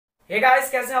Hey guys,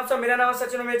 कैसे हैं आप सब। मेरा नाम है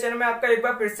सचिन और मेरे चैनल में आपका एक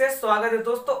बार फिर से स्वागत है।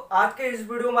 दोस्तों, आज के इस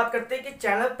वीडियो में बात करते हैं कि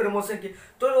चैनल प्रमोशन की।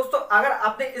 तो दोस्तों, अगर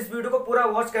आपने इस वीडियो को पूरा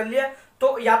वॉच कर लिया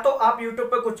तो या तो आप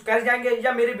YouTube पर कुछ कर जाएंगे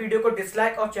या मेरी वीडियो को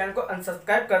डिसलाइक और चैनल को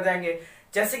अनसब्सक्राइब कर जाएंगे।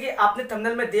 जैसे कि आपने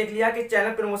थंबनेल में देख लिया कि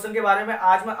चैनल प्रमोशन के बारे में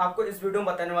आज मैं आपको इस वीडियो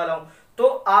में बताने वाला हूँ। तो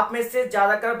आप में से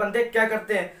ज्यादातर बंदे क्या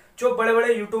करते हैं, जो बड़े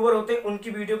बड़े यूट्यूबर होते हैं उनकी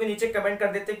वीडियो के नीचे कमेंट कर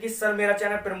देते हैं कि सर मेरा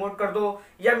चैनल प्रमोट कर दो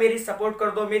या मेरी सपोर्ट कर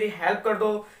दो, मेरी हेल्प कर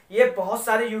दो। ये बहुत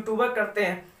सारे यूट्यूबर करते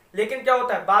हैं, लेकिन क्या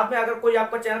होता है बाद में अगर कोई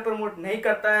आपका चैनल प्रमोट नहीं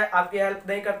करता है, आपकी हेल्प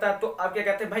नहीं करता है, तो आप क्या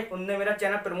कहते हैं, भाई उनने मेरा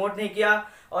चैनल प्रमोट नहीं किया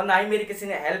और ना ही मेरी किसी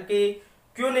ने हेल्प की,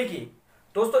 क्यों नहीं की।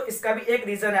 दोस्तों, इसका भी एक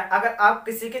रीजन है। अगर आप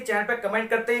किसी के चैनल पर कमेंट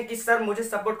करते हैं कि सर मुझे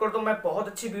सपोर्ट कर दो, मैं बहुत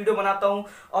अच्छी वीडियो बनाता हूं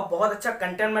और बहुत अच्छा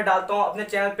कंटेंट मैं डालता हूं अपने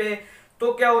चैनल पे,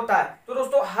 तो क्या होता है, तो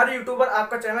दोस्तों हर यूट्यूबर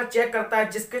आपका चैनल चेक करता है।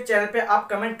 जिसके चैनल पे आप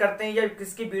कमेंट करते हैं या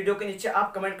किसकी वीडियो के नीचे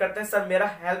आप कमेंट करते हैं सर मेरा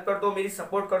हेल्प कर दो, मेरी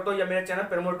सपोर्ट कर दो या मेरा चैनल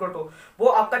प्रमोट कर दो, वो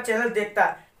आपका चैनल देखता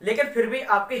है, लेकिन फिर भी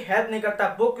आपकी हेल्प नहीं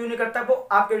करता। वो क्यों नहीं करता? वो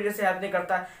आपकी वजह से हेल्प नहीं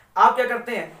करता है। आप क्या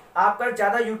करते हैं, आपका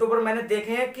ज्यादा यूट्यूबर मैंने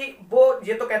देखे हैं कि वो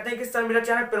ये तो कहते हैं कि सर मेरा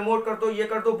चैनल प्रमोट कर दो, ये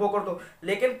कर दो, वो कर दो,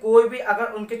 लेकिन कोई भी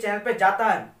अगर उनके चैनल पे जाता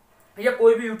है या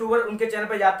कोई भी यूट्यूबर उनके चैनल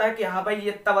पे जाता है कि हाँ भाई ये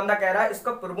इतना बंदा कह रहा है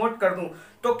इसको प्रमोट कर दूं,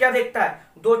 तो क्या देखता है,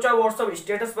 दो चार व्हाट्सएप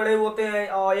स्टेटस पड़े होते हैं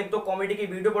और एक दो कॉमेडी की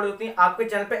वीडियो पड़ी होती है। आपके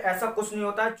चैनल पे ऐसा कुछ नहीं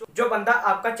होता है जो बंदा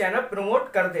आपका चैनल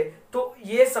प्रमोट कर दे। तो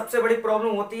ये सबसे बड़ी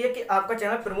प्रॉब्लम होती है कि आपका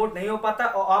चैनल प्रमोट नहीं हो पाता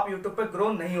और आप यूट्यूब पे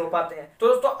ग्रो नहीं हो पाते हैं। तो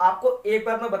दोस्तों, आपको एक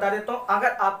बात मैं बता देता हूँ, अगर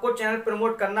आपको चैनल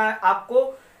प्रमोट करना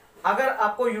है, अगर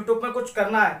आपको YouTube में कुछ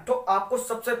करना है तो आपको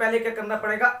सबसे पहले क्या करना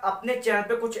पड़ेगा, अपने चैनल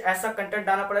पे कुछ ऐसा कंटेंट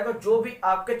डालना पड़ेगा जो भी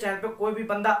आपके चैनल पे कोई भी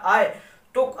बंदा आए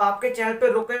तो आपके चैनल पे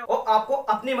रुके और आपको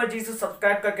अपनी मर्जी से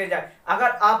सब्सक्राइब करके जाए। अगर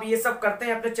आप ये सब करते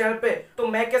हैं अपने चैनल पे तो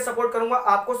मैं क्या सपोर्ट करूंगा,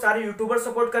 आपको सारे यूट्यूबर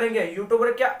सपोर्ट करेंगे।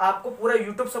 यूट्यूबर क्या, आपको पूरा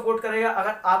यूट्यूब सपोर्ट करेगा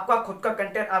अगर आपका खुद का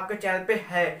कंटेंट आपके चैनल पे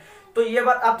है। तो ये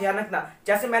बात आप ध्यान रखना।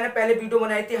 जैसे मैंने पहले वीडियो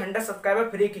बनाई थी 100 सब्सक्राइबर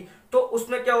फ्री की, तो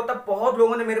उसमें क्या होता, बहुत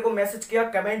लोगों ने मेरे को मैसेज किया,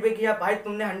 कमेंट भी किया, भाई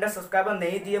तुमने 100 सब्सक्राइबर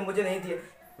नहीं दिए, मुझे नहीं दिए।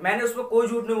 मैंने उसमें कोई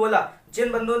झूठ नहीं बोला।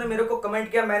 जिन बंदों ने मेरे को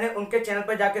कमेंट किया मैंने उनके चैनल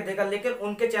पर जाके देखा, लेकिन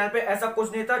उनके चैनल पे ऐसा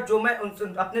कुछ नहीं था जो मैं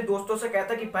अपने दोस्तों से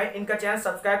कहता कि भाई इनका चैनल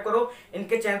सब्सक्राइब करो,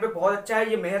 इनके चैनल पे बहुत अच्छा है,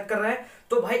 ये मेहनत कर रहे हैं।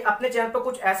 तो भाई अपने चैनल पर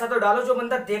कुछ ऐसा तो डालो जो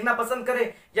बंदा देखना पसंद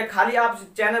करे, या खाली आप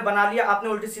चैनल बना लिया, आपने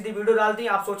उल्टी सीधी वीडियो डाल दी,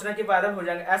 आप सोच रहे हैं कि वायरल हो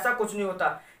जाएंगे, ऐसा कुछ नहीं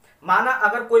होता। माना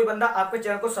अगर कोई बंदा आपके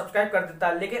चैनल को सब्सक्राइब कर देता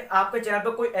है लेकिन आपके चैनल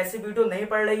पर कोई ऐसी वीडियो नहीं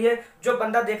पड़ रही है जो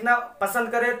बंदा देखना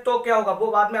पसंद करे, तो क्या होगा, वो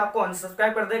बाद में आपको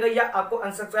अनसब्सक्राइब कर देगा या आपको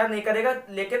अनसब्सक्राइब नहीं करेगा,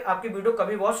 लेकिन आपकी वीडियो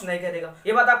कभी वॉच नहीं करेगा।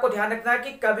 ये बात आपको ध्यान रखना है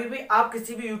कि कभी भी आप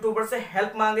किसी भी यूट्यूबर से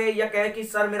हेल्प मांगे या कहे कि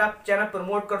सर मेरा चैनल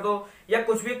प्रमोट कर दो या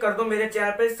कुछ भी कर दो, मेरे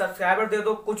चैनल पे सब्सक्राइबर दे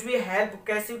दो, कुछ भी हेल्प,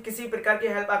 किसी प्रकार की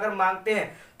हेल्प अगर मांगते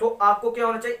हैं तो आपको क्या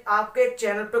होना चाहिए, आपके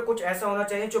चैनल पे कुछ ऐसा होना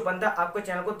चाहिए जो बंदा आपके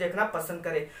चैनल को देखना पसंद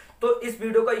करे। तो इस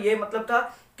वीडियो का ये मतलब था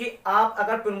कि आप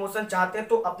अगर प्रमोशन चाहते हैं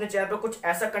तो अपने चैनल पे कुछ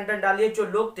ऐसा कंटेंट डालिए जो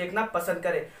लोग देखना पसंद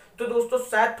करें। तो दोस्तों,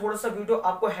 शायद थोड़ा सा वीडियो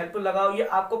आपको हेल्पफुल लगा हो, या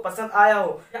आपको पसंद आया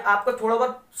हो, या आपको थोड़ा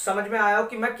बहुत समझ में आया हो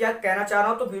कि मैं क्या कहना चाह रहा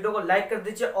हूं, तो वीडियो को लाइक कर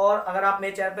दीजिए और अगर आप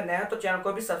मेरे चैनल पे नए हैं तो चैनल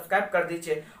को भी सब्सक्राइब कर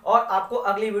दीजिए। और आपको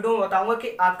अगली वीडियो में बताऊंगा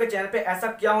कि आपके चैनल पे ऐसा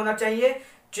क्या होना चाहिए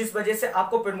जिस वजह से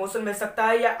आपको प्रमोशन मिल सकता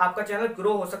है या आपका चैनल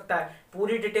ग्रो हो सकता है।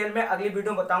 पूरी डिटेल में अगली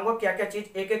वीडियो में बताऊंगा, क्या क्या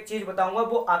चीज, एक एक चीज बताऊंगा,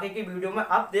 वो आगे की वीडियो में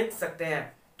आप देख सकते हैं।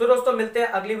 तो दोस्तों, मिलते हैं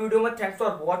अगली वीडियो में। Thanks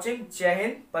for watching. जय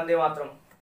हिंद, वंदे मातरम।